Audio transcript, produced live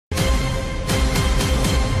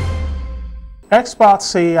Experts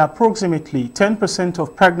say approximately 10%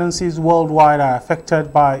 of pregnancies worldwide are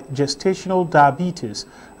affected by gestational diabetes,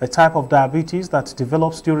 a type of diabetes that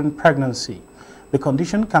develops during pregnancy. The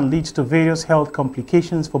condition can lead to various health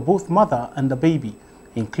complications for both mother and the baby,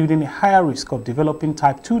 including a higher risk of developing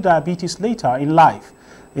type 2 diabetes later in life.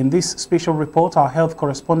 In this special report, our health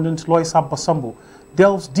correspondent Lois Abba Sambo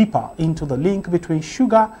delves deeper into the link between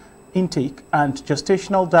sugar intake and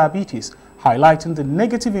gestational diabetes, highlighting the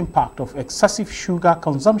negative impact of excessive sugar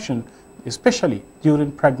consumption, especially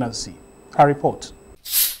during pregnancy. Her report.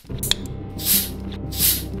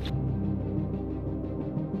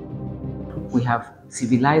 We have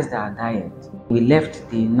civilized our diet. We left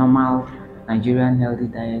the normal Nigerian healthy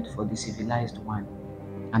diet for the civilized one.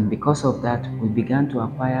 And because of that, we began to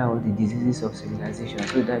acquire all the diseases of civilization.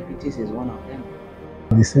 So diabetes is one of them.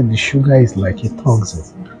 They said the sugar is like a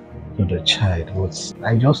toxin to the child, but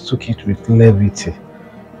I just took it with levity,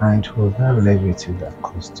 and it was that levity that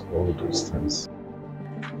caused all those things.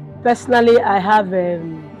 Personally, I have a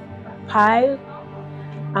pile,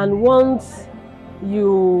 and once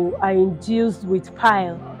you are induced with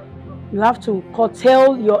pile, you have to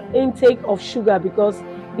curtail your intake of sugar because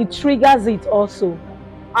it triggers it also.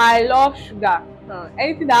 I love sugar.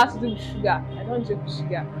 Anything that has to do with sugar, I don't joke with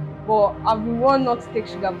sugar. But I've been warned not to take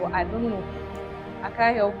sugar, but I don't know. I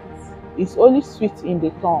can't help it. It's only sweet in the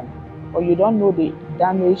tongue, but you don't know the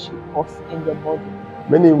damage it causes in the body.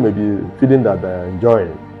 Many may be feeling that they're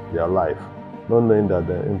enjoying their life, not knowing that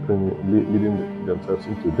they're leading themselves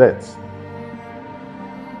into death.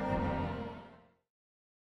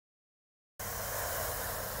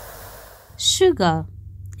 Sugar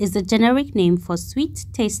is the generic name for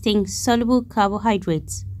sweet-tasting soluble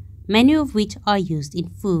carbohydrates, many of which are used in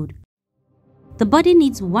food. The body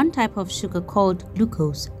needs one type of sugar called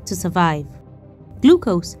glucose to survive.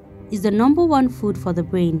 Glucose is the #1 food for the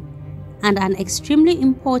brain and an extremely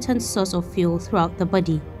important source of fuel throughout the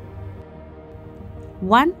body.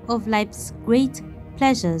 One of life's great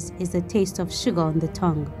pleasures is the taste of sugar on the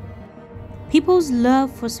tongue. People's love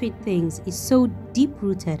for sweet things is so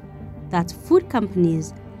deep-rooted that food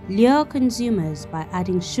companies lure consumers by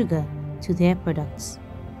adding sugar to their products.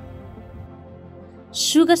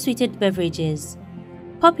 Sugar-sweetened beverages,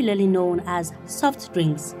 popularly known as soft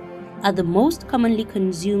drinks, are the most commonly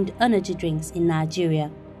consumed energy drinks in Nigeria.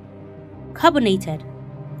 Carbonated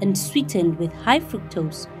and sweetened with high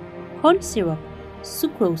fructose, corn syrup,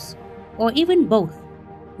 sucrose, or even both,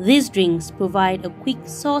 these drinks provide a quick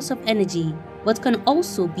source of energy but can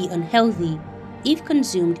also be unhealthy if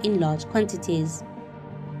consumed in large quantities.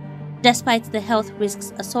 Despite the health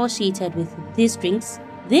risks associated with these drinks,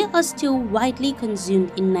 they are still widely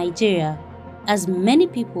consumed in Nigeria, as many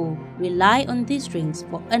people rely on these drinks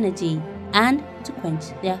for energy and to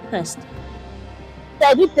quench their thirst.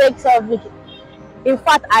 I do take soft drink. In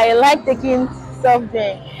fact, I like taking soft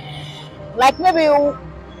drink. Like maybe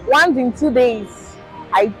once in 2 days,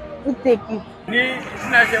 I do take it.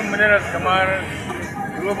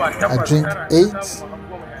 I drink 8,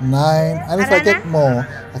 9, and if I get more,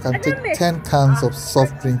 I can take 10 cans of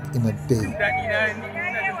soft drink in a day.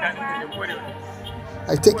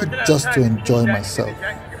 I take it just to enjoy myself.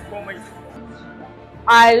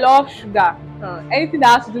 I love sugar. Anything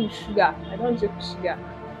that has to do with sugar, I don't joke with sugar.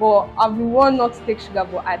 But I've been warned not to take sugar,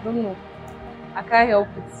 but I don't know. I can't help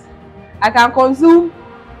it. I can consume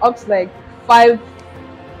up to like 5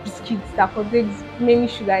 biscuits that contains many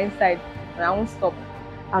sugar inside, and I won't stop.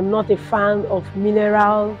 I'm not a fan of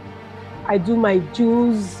mineral. I do my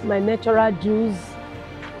juice, my natural juice.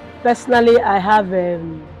 Personally, I have a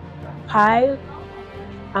pile,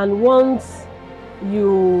 and once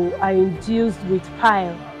you are induced with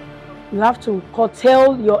pile, you have to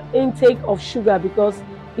curtail your intake of sugar because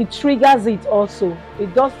it triggers it also.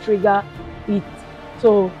 It does trigger it.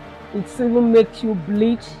 So it even makes you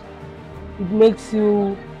bleed. It makes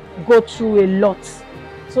you go through a lot.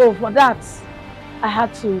 So for that, I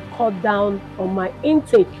had to cut down on my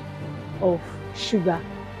intake of sugar.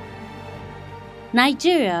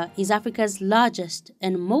 Nigeria is Africa's largest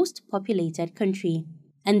and most populated country,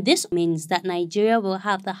 and this means that Nigeria will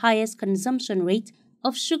have the highest consumption rate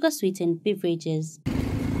of sugar-sweetened beverages.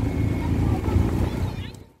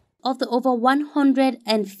 Of the over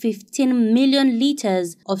 115 million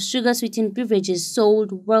liters of sugar-sweetened beverages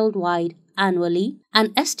sold worldwide annually,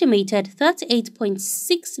 an estimated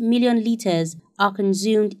 38.6 million liters are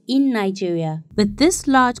consumed in Nigeria. With this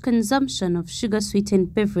large consumption of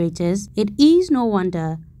sugar-sweetened beverages, it is no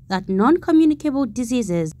wonder that non-communicable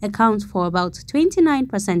diseases account for about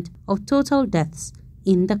 29% of total deaths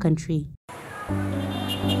in the country.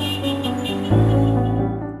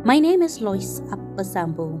 My name is Lois Abba Abba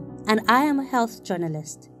Sambo, and I am a health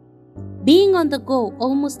journalist. Being on the go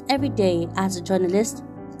almost every day as a journalist,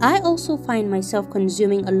 I also find myself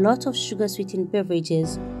consuming a lot of sugar-sweetened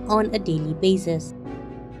beverages on a daily basis.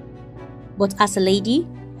 But as a lady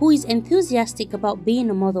who is enthusiastic about being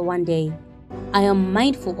a mother one day, I am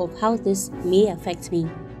mindful of how this may affect me.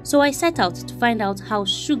 So I set out to find out how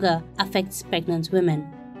sugar affects pregnant women.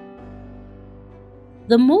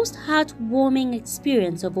 The most heartwarming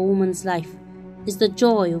experience of a woman's life is the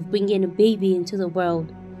joy of bringing a baby into the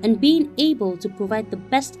world and being able to provide the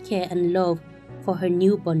best care and love for her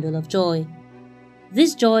new bundle of joy.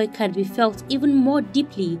 This joy can be felt even more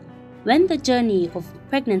deeply when the journey of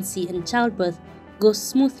pregnancy and childbirth goes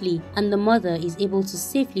smoothly and the mother is able to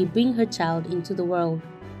safely bring her child into the world.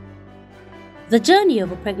 The journey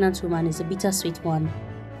of a pregnant woman is a bittersweet one.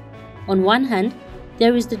 On one hand,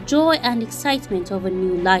 there is the joy and excitement of a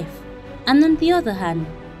new life, and on the other hand,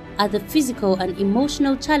 are the physical and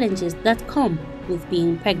emotional challenges that come with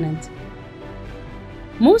being pregnant.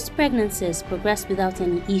 Most pregnancies progress without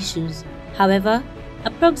any issues. However,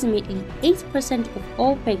 approximately 8% of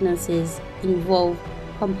all pregnancies involve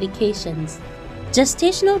complications.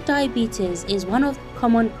 Gestational diabetes is one of the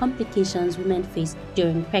common complications women face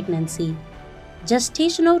during pregnancy.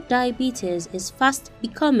 Gestational diabetes is fast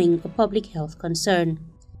becoming a public health concern.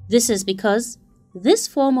 This is because this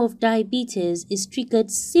form of diabetes is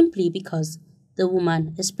triggered simply because the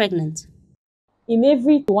woman is pregnant. In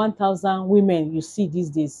every 1,000 women you see these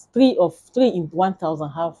days, 3 in 1,000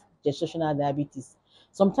 have gestational diabetes.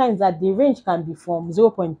 Sometimes that the range can be from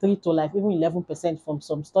 0.3 to like even 11% from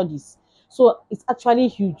some studies. So it's actually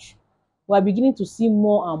huge. We're beginning to see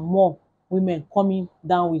more and more women coming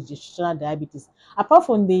down with gestational diabetes. Apart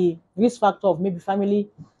from the risk factor of maybe family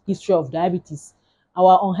history of diabetes,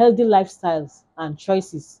 our unhealthy lifestyles and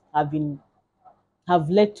choices have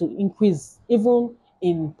led to increase even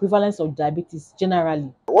in prevalence of diabetes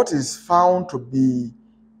generally. What is found to be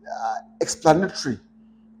explanatory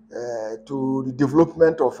to the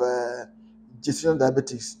development of gestational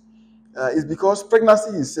diabetes is because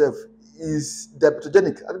pregnancy itself is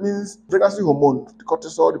diabetogenic. That means pregnancy hormone, the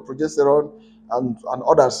cortisol, the progesterone, and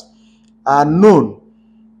others are known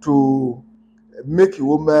to make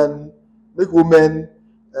women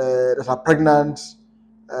that are pregnant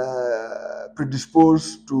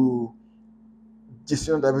predisposed to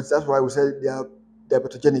gestational diabetes. That's why we say they are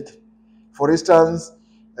diabetogenic. For instance,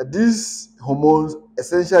 these hormones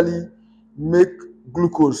essentially make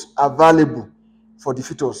glucose available for the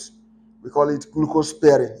fetus. We call it glucose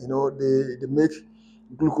sparing. You know, they make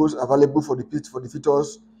glucose available for the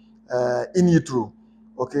fetus in utero.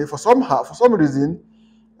 Okay, for some reason,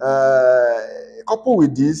 coupled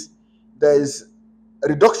with this, there is a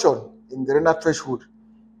reduction in the renal threshold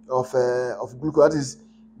of glucose. That is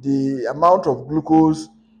the amount of glucose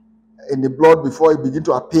in the blood before it begins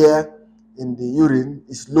to appear in the urine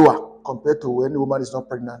is lower compared to when the woman is not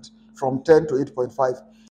pregnant, from 10 to 8.5.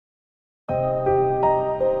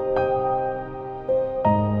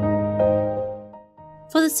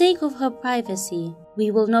 For the sake of her privacy,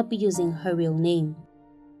 we will not be using her real name.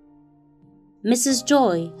 Mrs.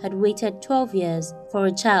 Joy had waited 12 years for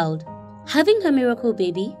a child. Having her miracle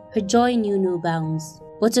baby, her joy knew no bounds.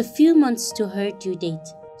 But a few months to her due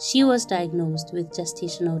date, she was diagnosed with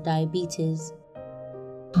gestational diabetes.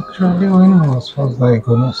 Actually, when I was first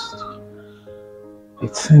diagnosed,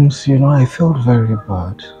 it seems, I felt very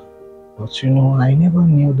bad. But, I never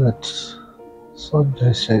knew that such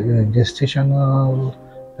gestational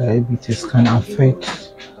diabetes can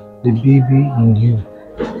affect the baby in you.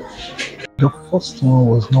 The first one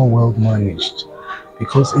was not well managed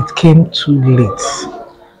because it came too late.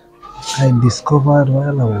 I discovered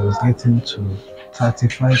while I was getting to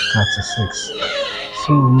 35, 36.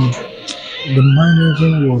 So the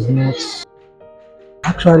managing was not.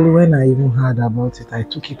 Actually, when I even heard about it, I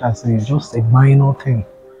took it as just a minor thing.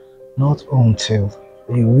 Not until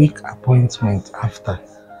a week appointment after,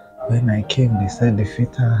 when I came, they said the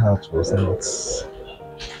fetal health was not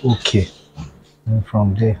okay. And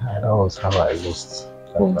from there, that was how I lost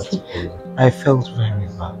that particular. I felt very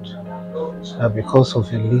bad. Because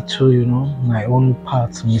of a little, my own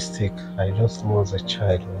part mistake, I just was a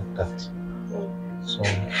child like that. So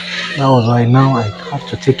that was why now I have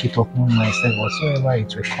to take it upon myself, whatsoever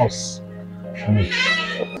it will cost me.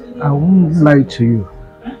 I won't lie to you.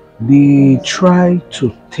 They try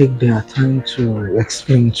to take their time to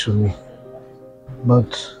explain to me,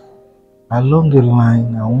 but along the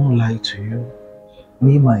line, I won't lie to you.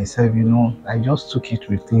 Me myself, I just took it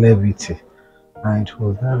with levity. And it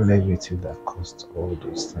was that levity that caused all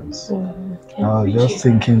those things. Okay. I was just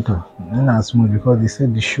thinking to, in as much because they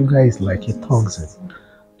said the sugar is like a toxin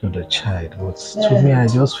to the child. But to me, I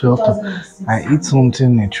just felt I eat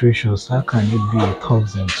something nutritious. How can it be a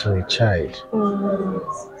toxin to a child?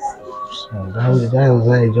 So that was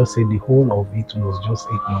why I just said the whole of it was just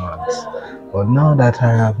ignorance. But now that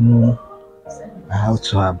I have known, I have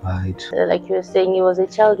to abide. Like you were saying, it was a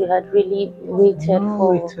child you had really waited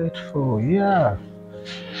for. Waited for, yeah.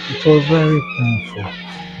 It was very painful.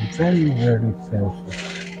 Very, very painful.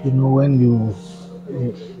 You know, when you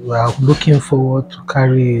are looking forward to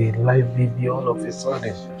carry a live baby, all of a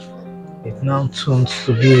sudden, it now turns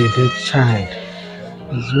to be a dead child.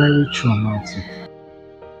 It's very traumatic.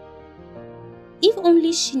 If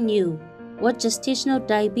only she knew what gestational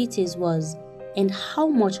diabetes was and how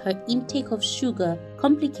much her intake of sugar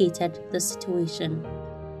complicated the situation.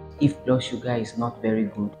 If blood sugar is not very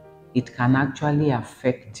good, it can actually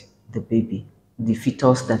affect the baby, the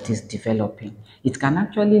fetus that is developing. It can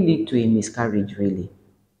actually lead to a miscarriage, really.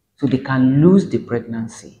 So they can lose the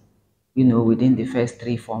pregnancy, within the first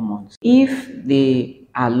 3-4 months. If they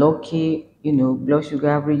are lucky, blood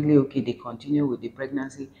sugar really okay, they continue with the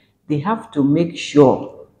pregnancy, they have to make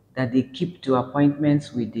sure that they keep to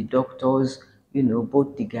appointments with the doctors,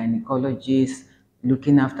 both the gynecologists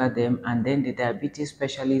looking after them and then the diabetes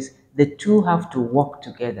specialist. The two have to work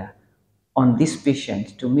together on this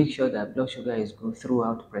patient to make sure that blood sugar is good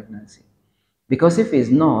throughout pregnancy. Because if it's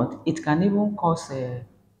not, it can even cause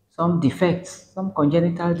some defects, some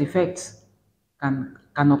congenital defects can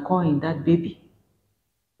occur in that baby.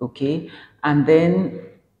 Okay, and then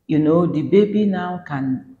the baby now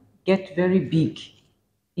can get very big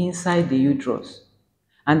inside the uterus,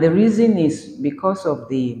 and the reason is because of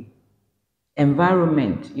the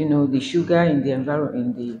environment. The sugar in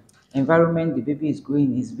the environment the baby is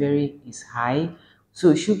growing is high,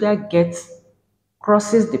 so sugar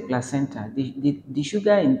crosses the placenta. The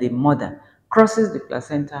sugar in the mother crosses the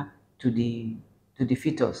placenta to the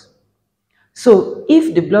fetus. So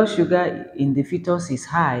if the blood sugar in the fetus is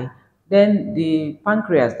high, then the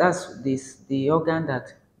pancreas, that's the organ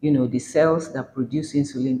that the cells that produce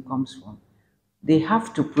insulin comes from, they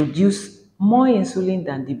have to produce more insulin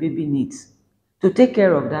than the baby needs to take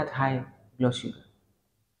care of that high blood sugar.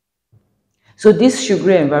 So this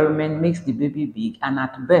sugary environment makes the baby big, and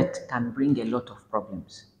at birth can bring a lot of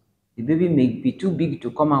problems. The baby may be too big to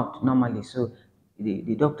come out normally, so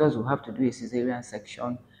the doctors will have to do a cesarean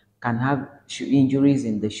section, can have injuries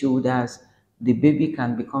in the shoulders, the baby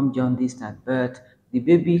can become jaundiced at birth, the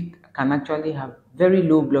baby can actually have very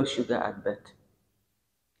low blood sugar at birth.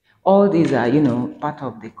 All these are, part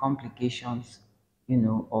of the complications,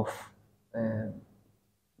 of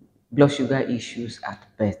blood sugar issues at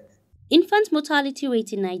birth. Infant mortality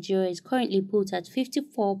rate in Nigeria is currently put at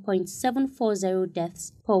 54.740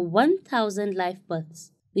 deaths per 1,000 live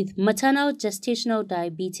births, with maternal gestational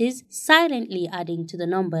diabetes silently adding to the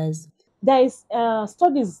numbers. There is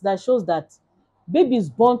studies that shows that babies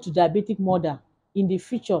born to diabetic mother in the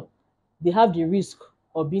future, they have the risk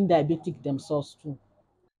of being diabetic themselves too.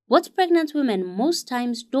 What pregnant women most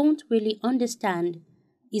times don't really understand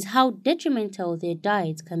is how detrimental their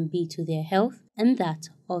diet can be to their health and that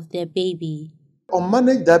of their baby.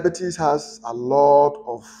 Unmanaged diabetes has a lot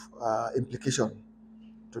of implication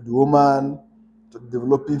to the woman, to the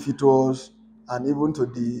developing fetus, and even to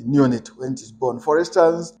the neonate when it is born. For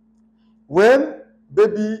instance, when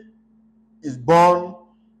baby is born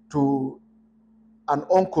to an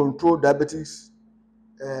uncontrolled diabetes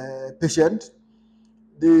patient,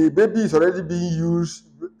 the baby is already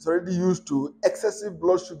used to excessive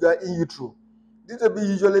blood sugar in utero. This baby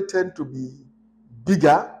usually tend to be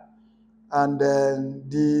bigger, and then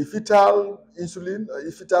the fetal insulin,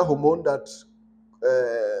 fetal hormone that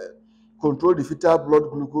control the fetal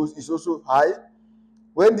blood glucose is also high.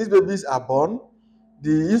 When these babies are born,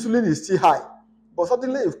 the insulin is still high, but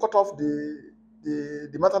suddenly you've cut off the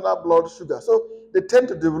maternal blood sugar. So they tend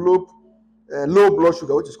to develop low blood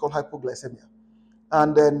sugar, which is called hypoglycemia.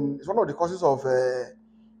 And then it's one of the causes of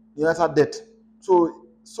neonatal death. So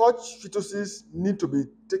such fetuses need to be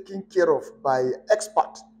taken care of by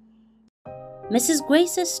experts. Mrs.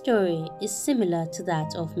 Grace's story is similar to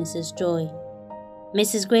that of Mrs. Joy.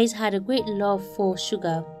 Mrs. Grace had a great love for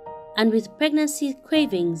sugar, and with pregnancy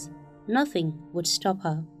cravings, nothing would stop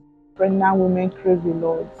her. Pregnant women crave a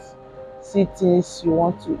lot. See things you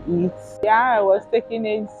want to eat. Yeah, I was taking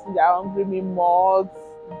it that hungry me malts,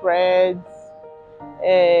 bread,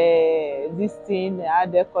 this thing, how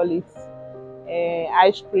they call it,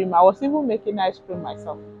 ice cream. I was even making ice cream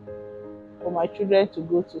myself for my children to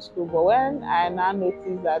go to school. But when I now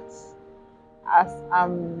noticed that as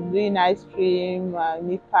I'm doing ice cream,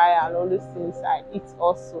 meat pie, and all those things, I eat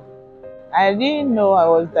also. I didn't know I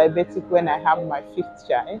was diabetic when I had my fifth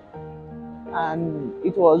child, and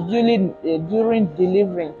it was during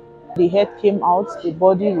delivery. The head came out, the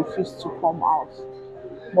body refused to come out.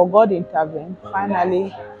 But God intervened,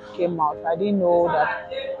 finally came out. I didn't know that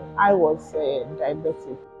I was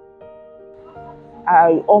diabetic.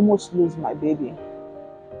 I almost lose my baby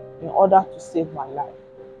in order to save my life.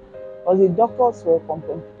 Because the doctors were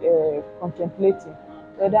contemplating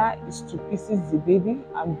whether it's to pieces the baby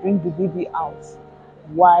and bring the baby out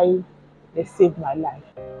while they saved my life.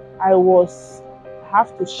 I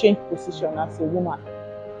have to change position as a woman,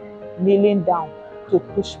 kneeling down to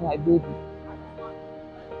push my baby.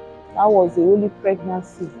 That was the only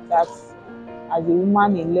pregnancy that, as a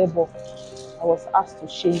woman in labor, I was asked to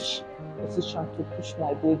change position to push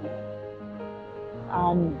my baby.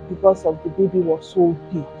 And because of the baby was so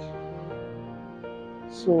big,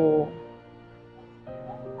 so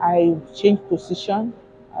I changed position.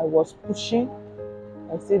 I was pushing.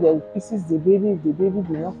 I said there pieces the baby if the baby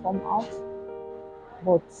did not come out.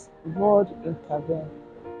 But God intervened.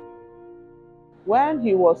 When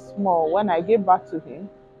he was small, when I gave birth to him,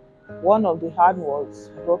 one of the hand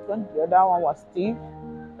was broken, the other one was stiff.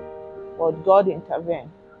 But God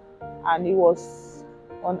intervened. And he was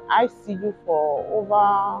on ICU for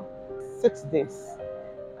over 6 days.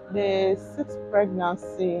 The sixth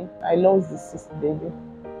pregnancy, I lost the sixth baby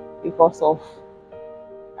because of,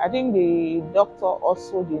 I think the doctor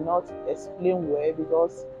also did not explain well,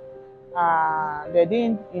 because they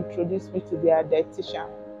didn't introduce me to their dietitian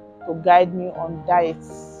to guide me on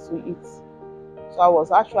diets to eat. So I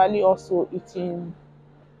was actually also eating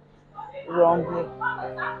wrongly,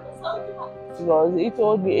 because he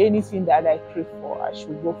told me anything that I crave for, I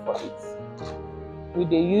should go for it. With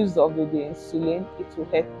the use of the insulin, it will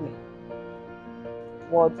help me.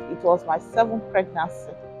 But it was my seventh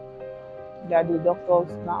pregnancy that the doctors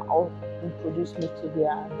now introduced me to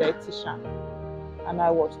their dietitian, and I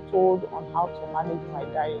was told on how to manage my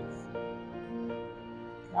diet.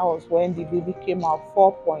 That was when the baby came out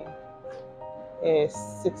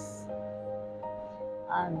 4.6,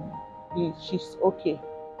 and she's okay.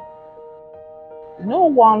 No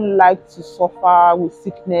one likes to suffer with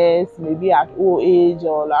sickness, maybe at old age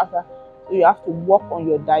or later. So you have to work on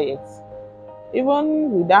your diet.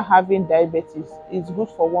 Even without having diabetes, it's good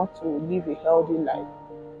for one to live a healthy life.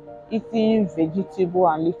 Eating vegetable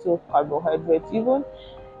and little carbohydrate. Even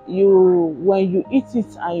when you eat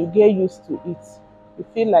it and you get used to it, you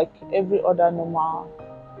feel like every other normal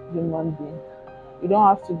human being. You don't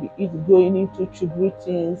have to be going into sugary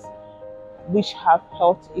things which have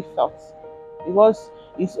health effects, because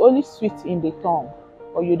it's only sweet in the tongue,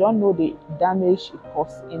 but you don't know the damage it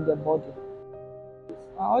causes in the body.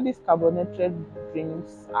 All these carbonated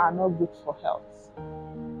drinks are not good for health.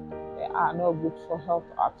 They are not good for health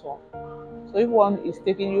at all. So if one is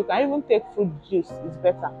taking, you can even take fruit juice, it's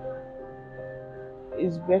better.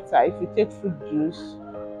 It's better if you take fruit juice,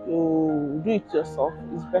 you do it yourself,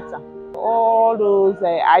 it's better. All those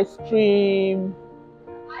ice cream,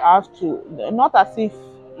 you have to, not as if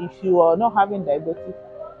you are not having diabetes,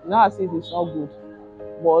 not as if it's not good,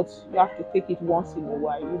 but you have to take it once in a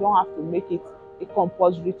while. You don't have to make it a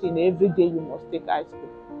compulsory thing. Every day you must take ice cream,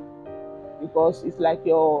 because it's like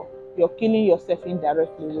you're killing yourself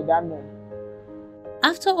indirectly without knowing.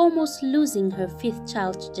 After almost losing her fifth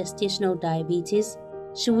child to gestational diabetes,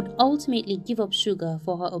 she would ultimately give up sugar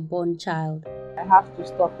for her unborn child. I have to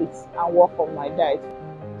stop it and work on my diet.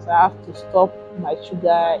 So I have to stop my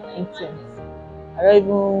sugar intake. I don't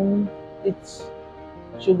even eat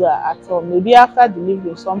sugar at all. Maybe after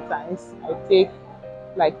delivery, sometimes I take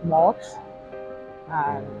like malt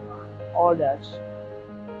and all that.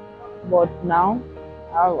 But now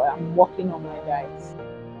I'm working on my diet.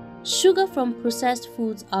 Sugar from processed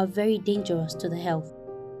foods are very dangerous to the health.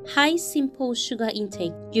 High simple sugar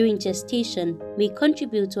intake during gestation may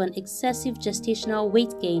contribute to an excessive gestational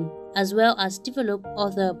weight gain, as well as develop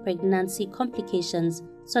other pregnancy complications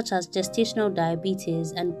such as gestational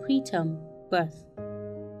diabetes and preterm birth.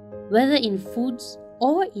 Whether in foods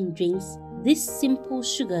or in drinks, these simple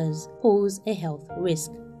sugars pose a health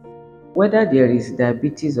risk. Whether there is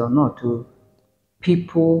diabetes or not,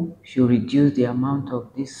 people should reduce the amount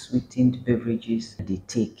of these sweetened beverages they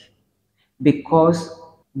take, because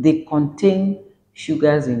they contain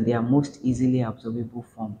sugars in their most easily absorbable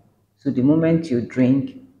form. So the moment you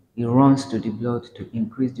drink, it runs to the blood to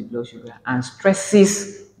increase the blood sugar and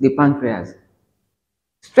stresses the pancreas,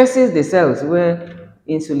 stresses the cells where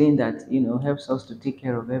insulin that helps us to take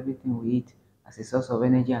care of everything we eat as a source of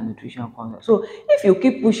energy and nutrition content. So if you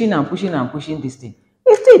keep pushing and pushing and pushing this thing,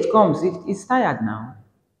 a stage comes, it's tired now.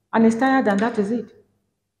 And it's tired and that is it.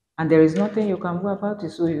 And there is nothing you can do about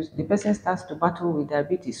it. So the person starts to battle with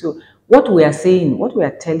diabetes. So what we are saying, what we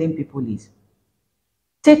are telling people is,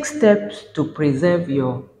 take steps to preserve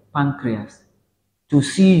your pancreas to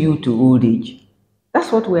see you to old age.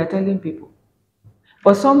 That's what we are telling people.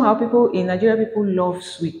 But somehow people in Nigeria, people love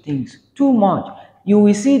sweet things too much. You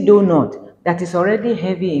will see donut that is already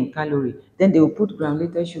heavy in calorie, then they will put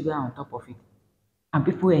granulated sugar on top of it. And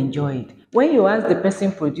people enjoy it. When you ask the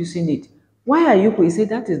person producing it, why are you? You say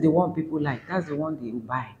that is the one people like. That's the one they will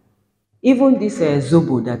buy. Even this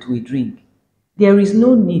zobo that we drink, there is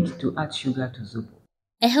no need to add sugar to zobo.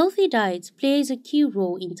 A healthy diet plays a key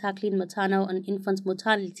role in tackling maternal and infant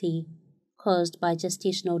mortality caused by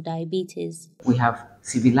gestational diabetes. We have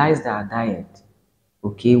civilized our diet.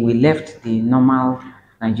 Okay, we left the normal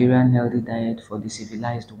Nigerian healthy diet for the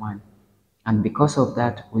civilized one. And because of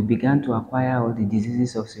that, we began to acquire all the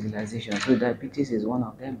diseases of civilization. So diabetes is one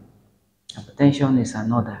of them. Hypertension is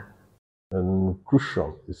another. And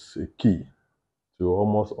nutrition is a key to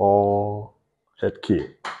almost all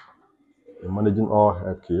healthcare, in managing all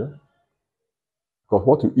healthcare, because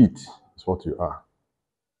what you eat is what you are.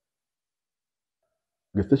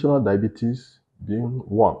 Gestational diabetes being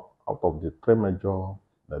one out of the three major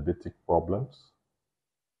diabetic problems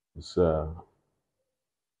is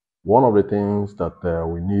one of the things that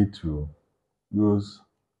we need to use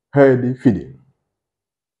healthy feeding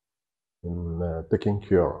in taking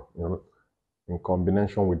care, in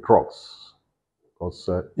combination with drugs. Because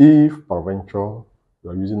if peradventure you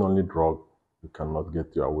are using only drug, you cannot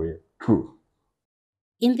get your way through.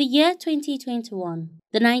 In the year 2021,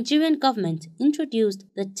 the Nigerian government introduced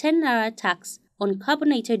the 10 naira tax on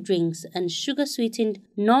carbonated drinks and sugar-sweetened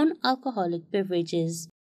non-alcoholic beverages.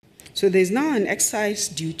 So there is now an excise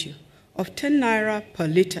duty of 10 naira per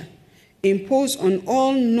litre imposed on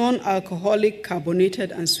all non-alcoholic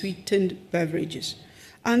carbonated and sweetened beverages.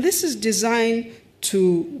 And this is designed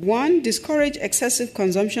to, one, discourage excessive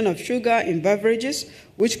consumption of sugar in beverages,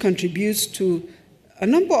 which contributes to a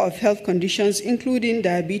number of health conditions, including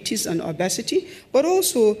diabetes and obesity, but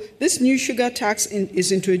also this new sugar tax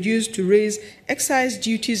is introduced to raise excise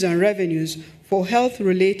duties and revenues for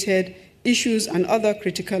health-related issues and other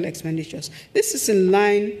critical expenditures. This is in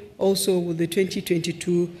line also with the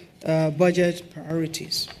 2022 budget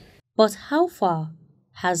priorities. But how far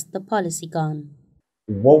has the policy gone?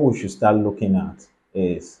 What we should start looking at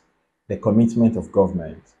is the commitment of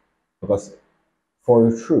government, because for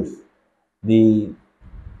the truth, the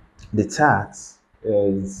tax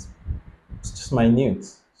is just minute.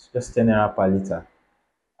 It's just 10 naira per liter.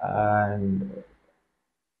 And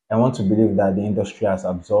I want to believe that the industry has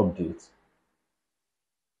absorbed it.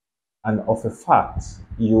 And of a fact,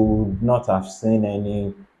 you would not have seen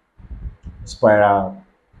any spiral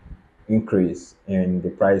increase in the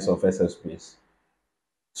price of SSPs.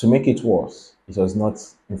 To make it worse, it was not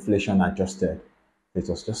inflation adjusted. It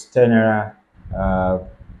was just 10 naira.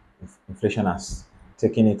 Inflation has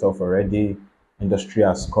taken it off already. Industry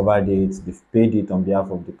has covered it. They've paid it on behalf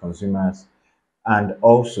of the consumers, and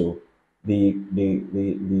also the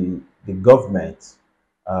government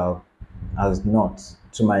has not,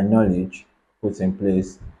 to my knowledge, put in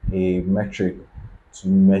place a metric to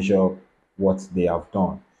measure what they have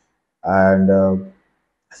done. And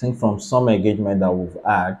I think from some engagement that we've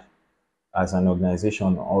had as an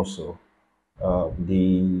organization also,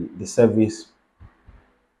 the service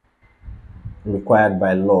required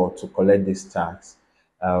by law to collect this tax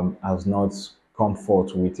has not come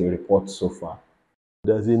forth with a report so far.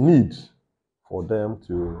 There's a need for them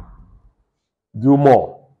to do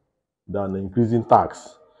more than increasing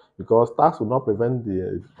tax, because tax will not prevent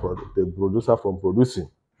the producer from producing.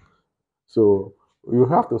 So you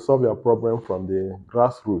have to solve your problem from the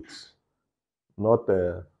grassroots, not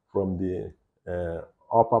from the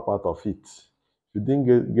upper part of it. If you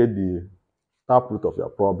didn't get the taproot of your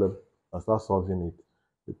problem and start solving it,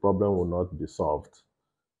 the problem will not be solved.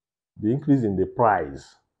 The increase in the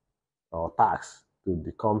price or tax to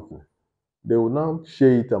the company, they will now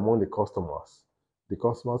share it among the customers. The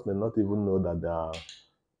customers may not even know that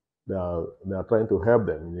they are trying to help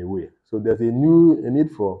them in a way. So there's a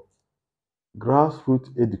need for grassroots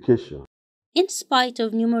education. In spite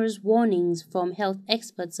of numerous warnings from health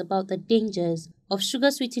experts about the dangers of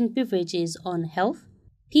sugar-sweetened beverages on health,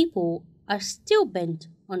 people are still bent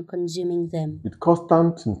on consuming them. With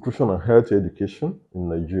constant nutrition and health education in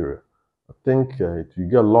Nigeria, I think it will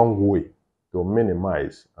go a long way to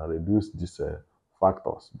minimize and reduce these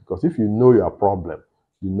factors. Because if you know your problem,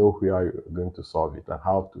 you know where you're going to solve it and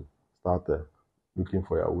how to start looking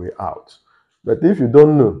for your way out. But if you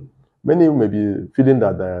don't know, many may be feeling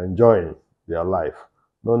that they're enjoying their life,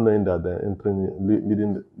 not knowing that they're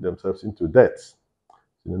leading themselves into death.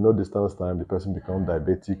 In no distance time, the person becomes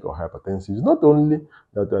diabetic or hypertensive. It's not only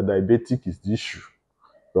that they're diabetic is the issue,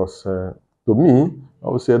 because to me, I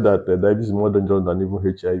would say that diabetes is more dangerous than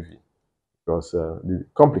even HIV, because the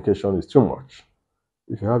complication is too much.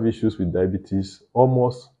 If you have issues with diabetes,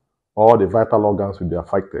 almost all the vital organs will be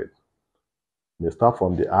affected. They start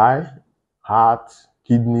from the eye, heart,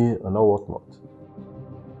 kidney, and all whatnot.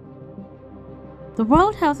 The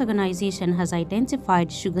World Health Organization has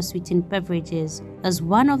identified sugar-sweetened beverages as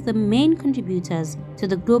one of the main contributors to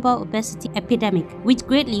the global obesity epidemic, which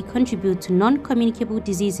greatly contribute to non-communicable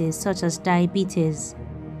diseases such as diabetes.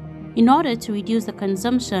 In order to reduce the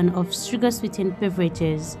consumption of sugar-sweetened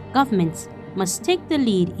beverages, governments must take the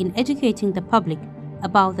lead in educating the public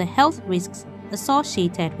about the health risks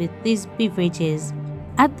associated with these beverages.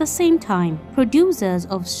 At the same time, producers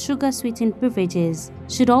of sugar-sweetened beverages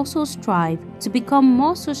should also strive to become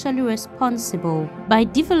more socially responsible by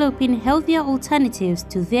developing healthier alternatives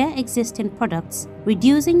to their existing products,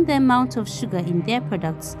 reducing the amount of sugar in their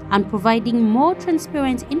products, and providing more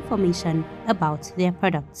transparent information about their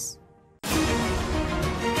products.